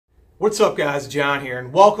What's up guys, John here,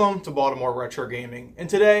 and welcome to Baltimore Retro Gaming. And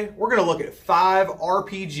today, we're going to look at 5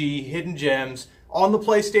 RPG hidden gems on the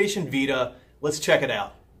PlayStation Vita. Let's check it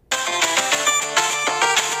out.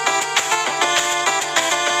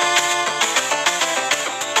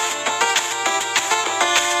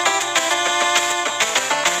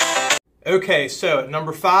 Okay, so at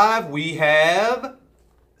number 5, we have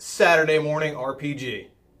Saturday Morning RPG.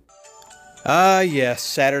 Yes,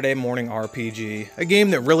 Saturday Morning RPG, a game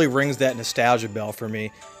that really rings that nostalgia bell for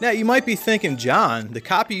me. Now, you might be thinking, John, the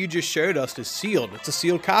copy you just showed us is sealed. It's a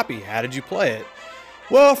sealed copy. How did you play it?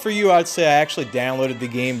 Well, for you, I'd say I actually downloaded the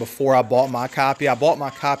game before I bought my copy. I bought my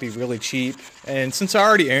copy really cheap, and since I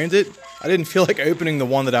already owned it, I didn't feel like opening the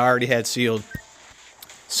one that I already had sealed.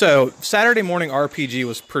 So, Saturday Morning RPG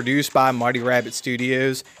was produced by Mighty Rabbit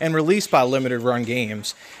Studios and released by Limited Run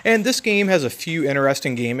Games. And this game has a few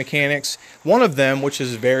interesting game mechanics. One of them, which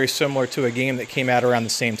is very similar to a game that came out around the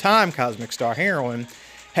same time, Cosmic Star Heroine,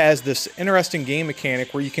 has this interesting game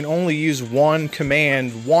mechanic where you can only use one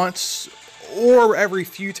command once or every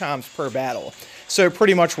few times per battle. So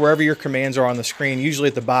pretty much wherever your commands are on the screen, usually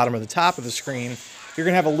at the bottom or the top of the screen, you're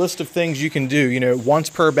going to have a list of things you can do, once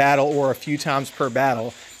per battle or a few times per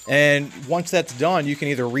battle. And once that's done, you can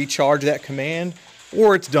either recharge that command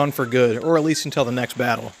or it's done for good, or at least until the next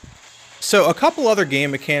battle. So a couple other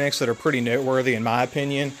game mechanics that are pretty noteworthy in my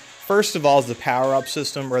opinion. First of all is the power-up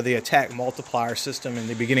system, or the attack multiplier system in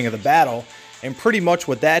the beginning of the battle. And pretty much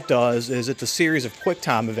what that does is it's a series of quick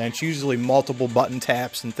time events, usually multiple button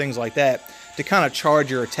taps and things like that, to kind of charge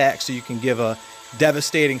your attack so you can give a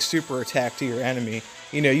devastating super attack to your enemy,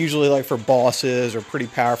 usually like for bosses or pretty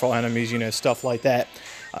powerful enemies, stuff like that.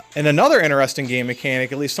 And another interesting game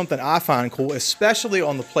mechanic, at least something I find cool, especially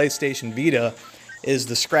on the PlayStation Vita, is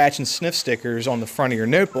the scratch and sniff stickers on the front of your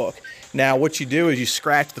notebook. Now what you do is you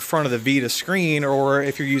scratch the front of the Vita screen, or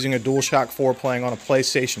if you're using a DualShock 4 playing on a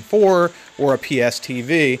PlayStation 4 or a PS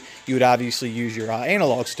TV, you would obviously use your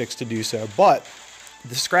analog sticks to do so. But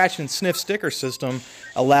the scratch and sniff sticker system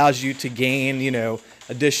allows you to gain,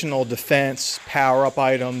 additional defense, power-up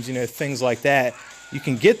items, things like that. You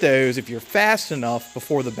can get those if you're fast enough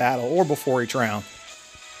before the battle or before each round.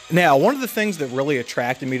 Now, one of the things that really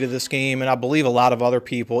attracted me to this game, and I believe a lot of other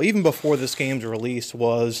people, even before this game's release,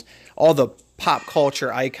 was all the pop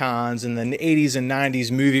culture icons and the 80s and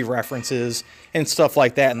 90s movie references and stuff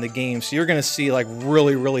like that in the game. So you're going to see like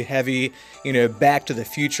really heavy, Back to the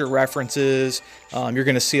Future references. You're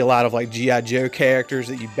going to see a lot of like G.I. Joe characters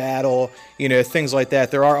that you battle, things like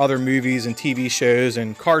that. There are other movies and TV shows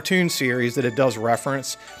and cartoon series that it does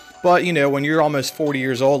reference. But, when you're almost 40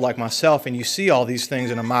 years old like myself and you see all these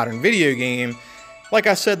things in a modern video game, like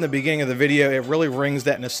I said in the beginning of the video, it really rings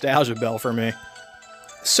that nostalgia bell for me.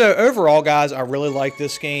 So overall, guys, I really like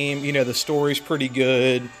this game. The story's pretty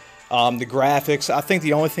good. The graphics, I think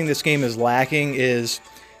the only thing this game is lacking is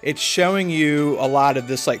it's showing you a lot of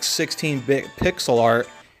this like 16-bit pixel art,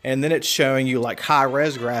 and then it's showing you like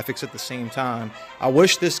high-res graphics at the same time. I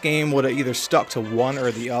wish this game would have either stuck to one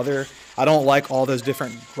or the other. I don't like all those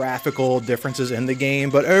different graphical differences in the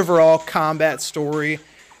game, but overall, combat, story,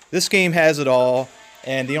 this game has it all.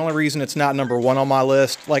 And the only reason it's not number 1 on my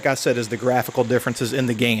list, like I said, is the graphical differences in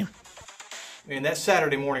the game. Man, that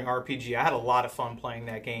Saturday Morning RPG, I had a lot of fun playing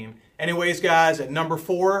that game. Anyways, guys, at number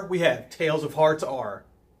 4, we have Tales of Hearts R.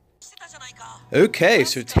 Okay,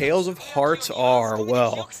 so Tales of Hearts R.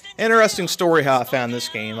 Well, interesting story how I found this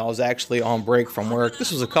game. I was actually on break from work.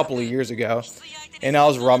 This was a couple of years ago. And I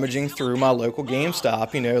was rummaging through my local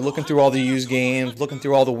GameStop, looking through all the used games, looking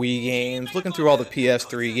through all the Wii games, looking through all the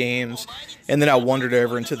PS3 games. And then I wandered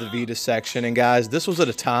over into the Vita section. And guys, this was at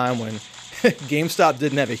a time when GameStop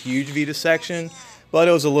didn't have a huge Vita section, but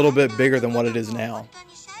it was a little bit bigger than what it is now.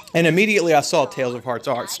 And immediately I saw Tales of Hearts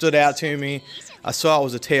R. It stood out to me. I saw it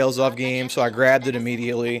was a Tales of game, so I grabbed it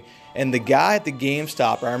immediately. And the guy at the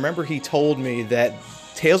GameStop, I remember he told me that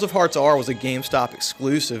Tales of Hearts R was a GameStop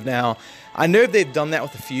exclusive. Now, I know they've done that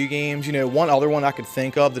with a few games. One other one I could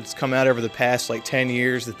think of that's come out over the past like 10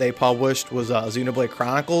 years that they published was Xenoblade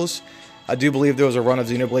Chronicles. I do believe there was a run of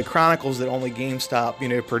Xenoblade Chronicles that only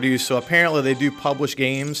GameStop, produced. So apparently they do publish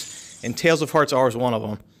games, and Tales of Hearts R is one of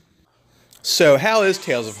them. So how is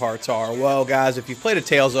Tales of Hearts R? Well, guys, if you played a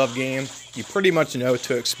Tales of game, you pretty much know what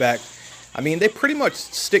to expect. I mean, they pretty much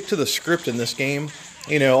stick to the script in this game.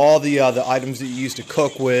 All the items that you use to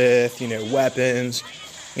cook with, weapons,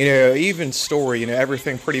 even story,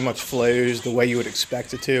 everything pretty much flows the way you would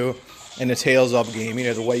expect it to in the Tales of game.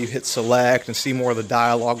 The way you hit select and see more of the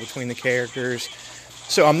dialogue between the characters.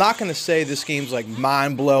 So I'm not going to say this game's like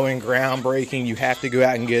mind-blowing, groundbreaking, you have to go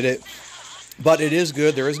out and get it. but it is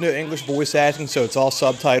good. There is no English voice acting, so it's all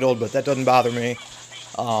subtitled, but that doesn't bother me.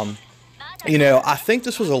 You know, I think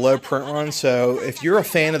this was a low print run, so if you're a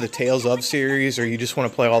fan of the Tales of series or you just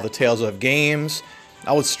want to play all the Tales of games,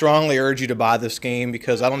 I would strongly urge you to buy this game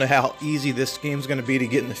because I don't know how easy this game is going to be to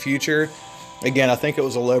get in the future. Again, I think it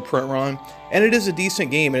was a low print run, and it is a decent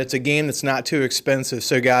game, and it's a game that's not too expensive.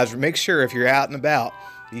 So guys, make sure if you're out and about,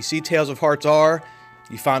 you see Tales of Hearts R,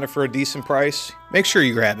 you find it for a decent price, make sure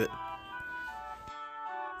you grab it.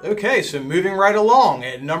 Okay, so moving right along,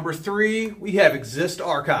 at number 3, we have Exist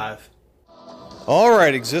Archive.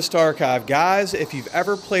 Alright, Exist Archive. Guys, if you've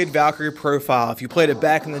ever played Valkyrie Profile, if you played it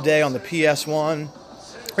back in the day on the PS1,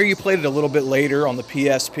 or you played it a little bit later on the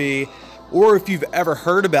PSP, or if you've ever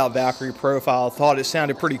heard about Valkyrie Profile, thought it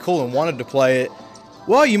sounded pretty cool and wanted to play it,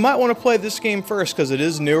 well, you might want to play this game first because it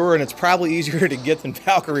is newer and it's probably easier to get than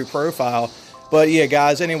Valkyrie Profile. But yeah,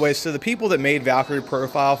 guys, anyway, so the people that made Valkyrie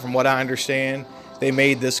Profile, from what I understand, they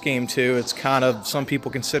made this game too. It's kind of, some people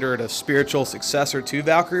consider it a spiritual successor to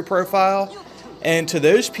Valkyrie Profile. And to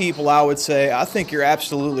those people, I would say, I think you're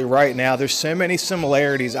absolutely right now. There's so many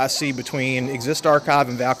similarities I see between Exist Archive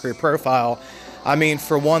and Valkyrie Profile. I mean,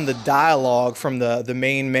 for one, the dialogue from the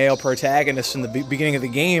main male protagonist in the beginning of the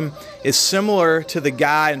game is similar to the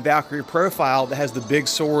guy in Valkyrie Profile that has the big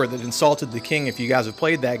sword that insulted the king, if you guys have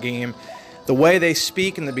played that game. The way they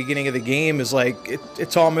speak in the beginning of the game is like,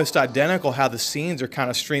 it's almost identical how the scenes are kind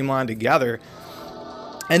of streamlined together.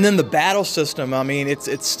 And then the battle system, I mean,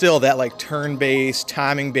 it's still that like turn-based,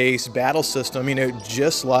 timing-based battle system, you know,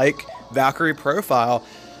 just like Valkyrie Profile.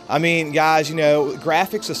 I mean, guys, you know,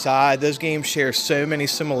 graphics aside, those games share so many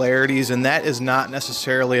similarities, and that is not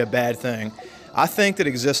necessarily a bad thing. I think that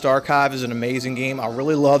Exist Archive is an amazing game. I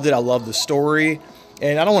really loved it. I love the story.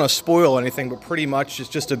 And I don't want to spoil anything, but pretty much it's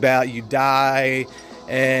just about you die,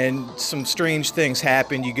 and some strange things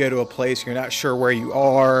happen. You go to a place, you're not sure where you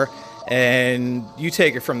are, and you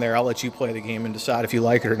take it from there. I'll let you play the game and decide if you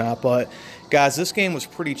like it or not. But guys, this game was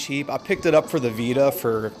pretty cheap. I picked it up for the Vita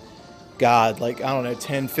for, God, like, I don't know,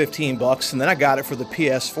 10, 15 bucks. And then I got it for the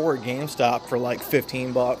PS4 at GameStop for like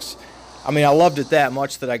 15 bucks. I mean, I loved it that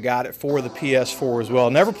much that I got it for the PS4 as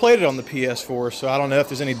well. Never played it on the PS4, so I don't know if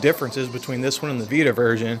there's any differences between this one and the Vita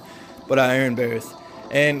version, but I own both.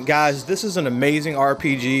 And guys, this is an amazing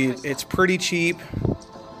RPG. It's pretty cheap.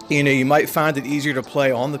 You know, you might find it easier to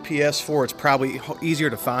play on the PS4. It's probably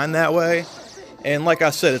easier to find that way. And like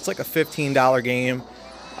I said, it's like a $15 game.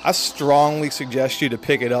 I strongly suggest you to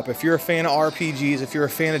pick it up. If you're a fan of RPGs, if you're a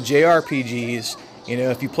fan of JRPGs, you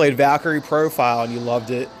know, if you played Valkyrie Profile and you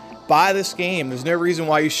loved it, buy this game. There's no reason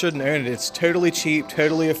why you shouldn't own it. It's totally cheap,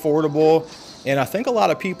 totally affordable, and I think a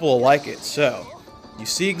lot of people will like it. So, you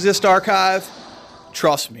see Exist Archive?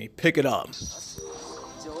 Trust me, pick it up.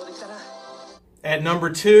 At number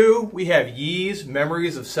 2, we have Ys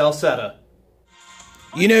Memories of Celceta.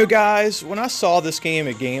 You know, guys, when I saw this game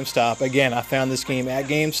at GameStop, again, I found this game at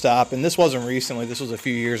GameStop, and this wasn't recently, this was a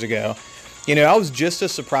few years ago. You know, I was just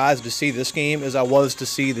as surprised to see this game as I was to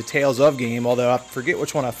see the Tales of game, although I forget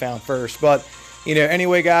which one I found first. But, you know,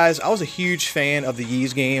 anyway, guys, I was a huge fan of the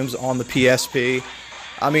Ys games on the PSP.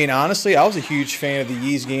 I mean, honestly, I was a huge fan of the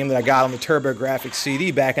Ys game that I got on the TurboGrafx CD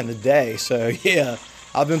back in the day. So, yeah,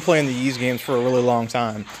 I've been playing the Ys games for a really long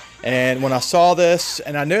time. And when I saw this,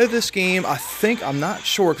 and I know this game, I think, I'm not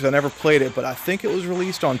sure because I never played it, but I think it was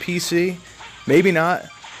released on PC. Maybe not.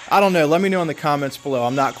 I don't know. Let me know in the comments below.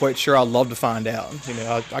 I'm not quite sure. I'd love to find out. You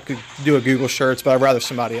know, I could do a Google search, but I'd rather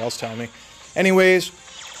somebody else tell me. Anyways,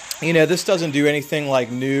 you know, this doesn't do anything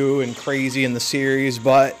like new and crazy in the series,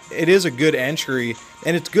 but it is a good entry,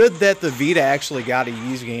 and it's good that the Vita actually got a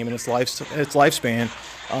Ys game in its lifespan.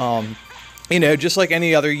 You know, just like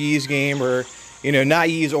any other Ys game, or, you know, not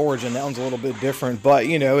Ys Origin, that one's a little bit different, but,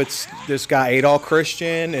 you know, it's this guy Adolf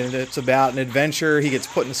Christian, and it's about an adventure. He gets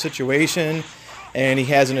put in a situation, and he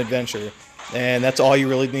has an adventure, and that's all you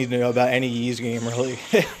really need to know about any Ys game, really,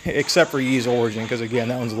 except for Ys Origin, because again,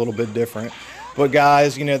 that one's a little bit different. But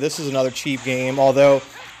guys, you know, this is another cheap game, although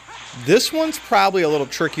this one's probably a little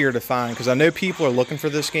trickier to find, because I know people are looking for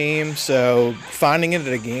this game, so finding it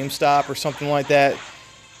at a GameStop or something like that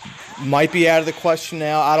might be out of the question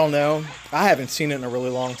now. I don't know. I haven't seen it in a really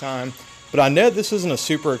long time, but I know this isn't a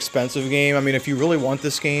super expensive game. I mean, if you really want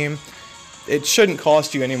this game, it shouldn't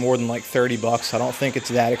cost you any more than like 30 bucks. I don't think it's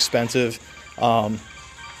that expensive.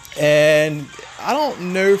 And I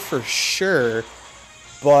don't know for sure,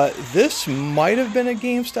 but this might have been a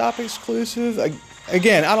GameStop exclusive.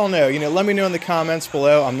 Again, I don't know. You know, let me know in the comments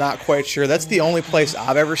below. I'm not quite sure. That's the only place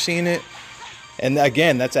I've ever seen it. And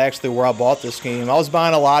again, that's actually where I bought this game. I was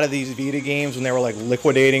buying a lot of these Vita games when they were like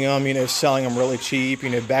liquidating them, you know, selling them really cheap, you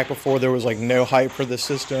know, back before there was like no hype for the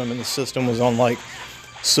system and the system was on like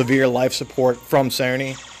severe life support from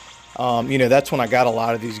Sony. You know, that's when I got a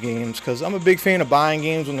lot of these games, because I'm a big fan of buying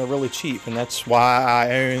games when they're really cheap, and that's why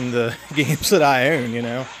I own the games that I own, you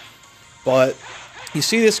know. But you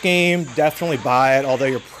see this game, definitely buy it, although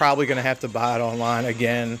you're probably going to have to buy it online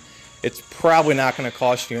again. It's probably not going to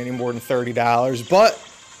cost you any more than $30, but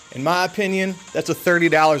in my opinion, that's a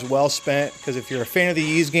 $30 well spent, because if you're a fan of the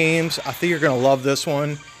Ys games, I think you're going to love this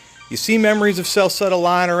one. You see Memories of Celceta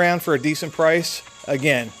lying around for a decent price?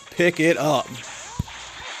 Again, pick it up.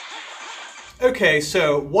 Okay,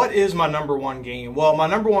 so what is my number one game? Well, my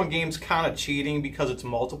number one game's kind of cheating because it's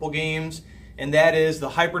multiple games, and that is the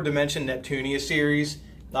Dimension Neptunia series.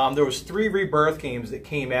 There was 3 Rebirth games that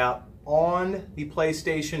came out on the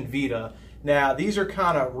PlayStation Vita. Now, these are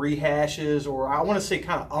kind of rehashes, or I want to say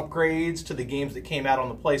kind of upgrades to the games that came out on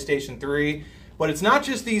the PlayStation 3. But it's not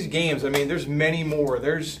just these games. I mean, there's many more.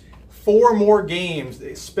 There's 4 more games,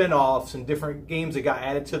 spin-offs, and different games that got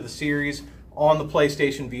added to the series on the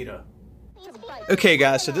PlayStation Vita. Okay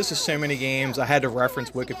guys, so this is so many games, I had to reference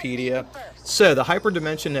Wikipedia. So the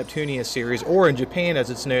Dimension Neptunia series, or in Japan as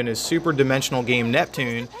it's known as Super Dimensional Game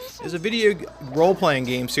Neptune, is a video role-playing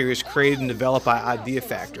game series created and developed by Idea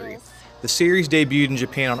Factory. The series debuted in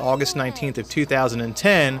Japan on August 19th of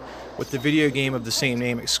 2010 with the video game of the same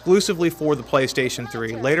name exclusively for the PlayStation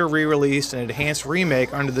 3, later re-released an enhanced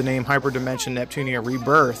remake under the name Dimension Neptunia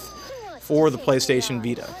Rebirth for the PlayStation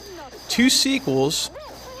Vita. 2 sequels,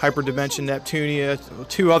 Dimension Neptunia,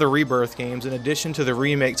 2 other Rebirth games, in addition to the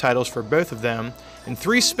remake titles for both of them, and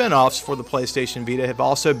 3 spin-offs for the PlayStation Vita have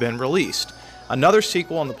also been released. Another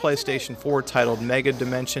sequel on the PlayStation 4 titled Mega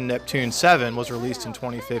Dimension Neptune 7 was released in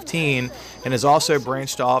 2015 and has also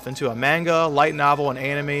branched off into a manga, light novel, and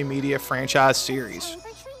anime media franchise series.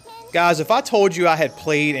 Guys, if I told you I had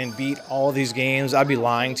played and beat all these games, I'd be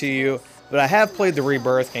lying to you, but I have played the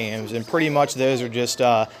Rebirth games, and pretty much those are just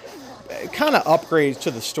kind of upgrades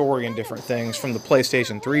to the story and different things from the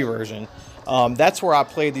PlayStation 3 version. That's where I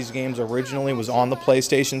played these games originally, was on the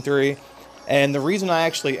PlayStation 3. And the reason I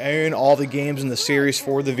actually own all the games in the series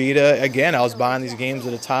for the Vita, again, I was buying these games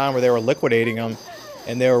at a time where they were liquidating them,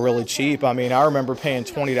 and they were really cheap. I mean, I remember paying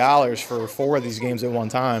 $20 for 4 of these games at one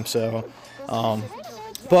time. So,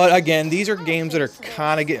 but again, these are games that are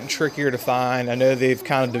kind of getting trickier to find. I know they've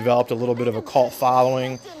kind of developed a little bit of a cult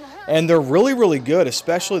following. And they're really, really good,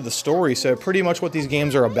 especially the story. So pretty much what these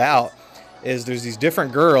games are about is there's these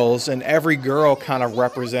different girls, and every girl kind of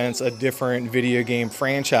represents a different video game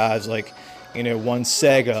franchise. Like, you know, one's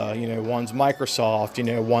Sega, you know, one's Microsoft, you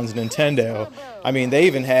know, one's Nintendo. I mean, they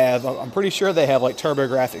even have, I'm pretty sure they have like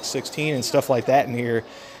TurboGrafx 16 and stuff like that in here.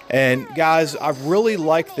 And guys, I really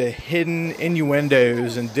like the hidden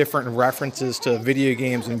innuendos and different references to video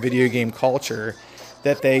games and video game culture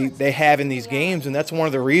that they have in these games, and that's one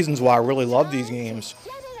of the reasons why I really love these games.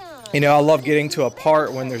 You know, I love getting to a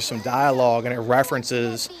part when there's some dialogue and it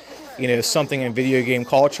references, you know, something in video game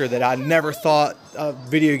culture that I never thought a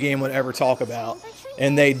video game would ever talk about,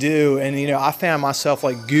 and they do. And you know, I found myself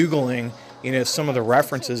like Googling, you know, some of the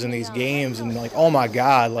references in these games, and like, oh my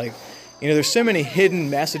god, like, you know, there's so many hidden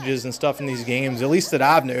messages and stuff in these games, at least that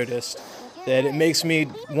I've noticed, that it makes me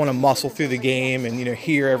want to muscle through the game and, you know,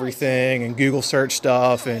 hear everything and Google search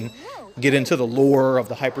stuff and get into the lore of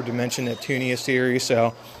the Dimension Neptunia series.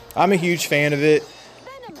 So I'm a huge fan of it.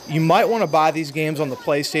 You might want to buy these games on the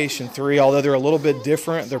PlayStation 3, although they're a little bit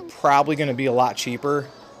different. They're probably going to be a lot cheaper.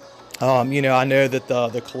 You know, I know that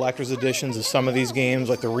the collector's editions of some of these games,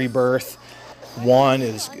 like the Rebirth one,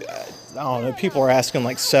 is, I don't know, people are asking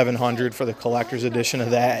like $700 for the collector's edition of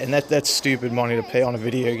that, and that's stupid money to pay on a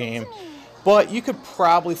video game. But you could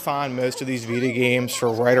probably find most of these Vita games for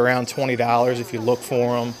right around $20 if you look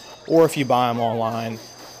for them, or if you buy them online.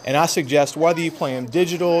 And I suggest whether you play them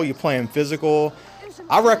digital, you play them physical,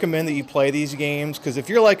 I recommend that you play these games, because if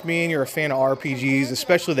you're like me and you're a fan of RPGs,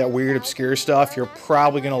 especially that weird obscure stuff, you're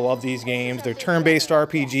probably going to love these games. They're turn-based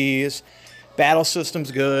RPGs, battle system's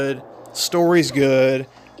good, story's good.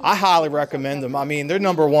 I highly recommend them. I mean, they're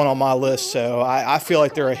 #1 on my list, so I feel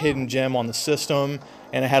like they're a hidden gem on the system,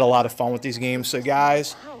 and I had a lot of fun with these games. So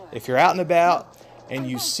guys, if you're out and about and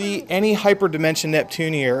you see any Dimension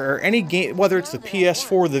Neptunia or any game, whether it's the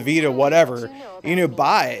PS4, the Vita, whatever, you know,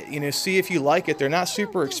 buy it. You know, see if you like it. They're not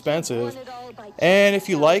super expensive. And if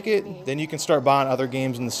you like it, then you can start buying other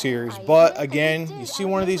games in the series. But again, you see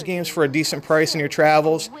one of these games for a decent price in your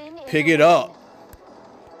travels, pick it up.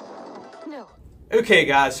 Okay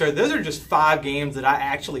guys, so those are just 5 games that I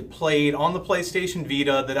actually played on the PlayStation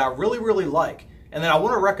Vita that I really, really like. And then I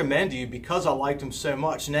want to recommend to you, because I liked them so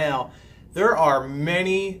much now, there are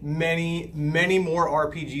many, many, many more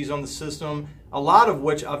RPGs on the system, a lot of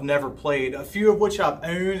which I've never played, a few of which I've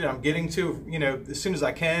owned and I'm getting to, you know, as soon as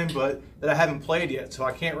I can, but that I haven't played yet, so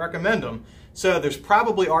I can't recommend them. So there's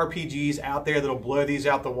probably RPGs out there that'll blow these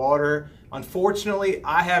out the water. Unfortunately,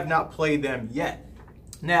 I have not played them yet.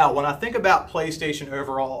 Now, when I think about PlayStation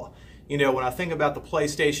overall, you know, when I think about the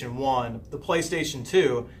PlayStation 1, the PlayStation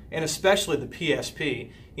 2, and especially the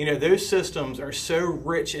PSP, you know, those systems are so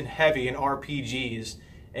rich and heavy in RPGs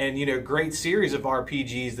and, you know, great series of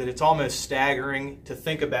RPGs that it's almost staggering to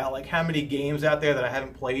think about, like, how many games out there that I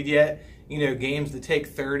haven't played yet, you know, games that take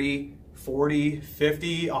 30, 40,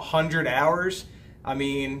 50, 100 hours. I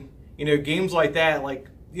mean, you know, games like that, like,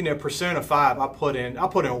 you know, Persona 5, I put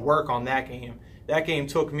in work on that game. That game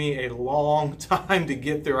took me a long time to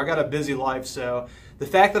get through. I got a busy life, so the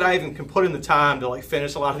fact that I even can put in the time to like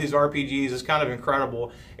finish a lot of these RPGs is kind of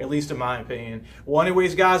incredible, at least in my opinion. Well,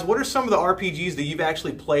 anyways, guys, what are some of the RPGs that you've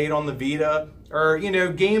actually played on the Vita? Or, you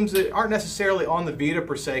know, games that aren't necessarily on the Vita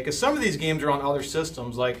per se, because some of these games are on other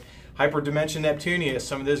systems, like Dimension Neptunia.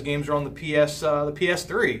 Some of those games are on the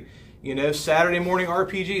PS3. You know, Saturday Morning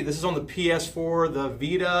RPG. This is on the PS4, the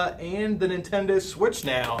Vita, and the Nintendo Switch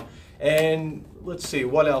now. And let's see,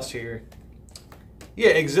 what else here? Yeah,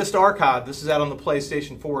 Exist Archive. This is out on the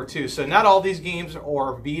PlayStation 4 too. So not all these games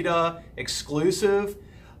are Vita exclusive,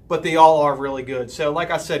 but they all are really good. So like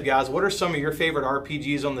I said, guys, what are some of your favorite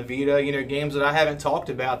RPGs on the Vita? You know, games that I haven't talked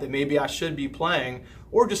about that maybe I should be playing,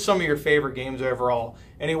 or just some of your favorite games overall.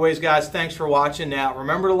 Anyways, guys, thanks for watching. Now,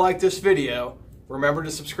 remember to like this video. Remember to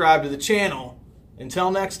subscribe to the channel. Until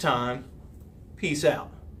next time, peace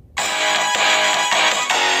out.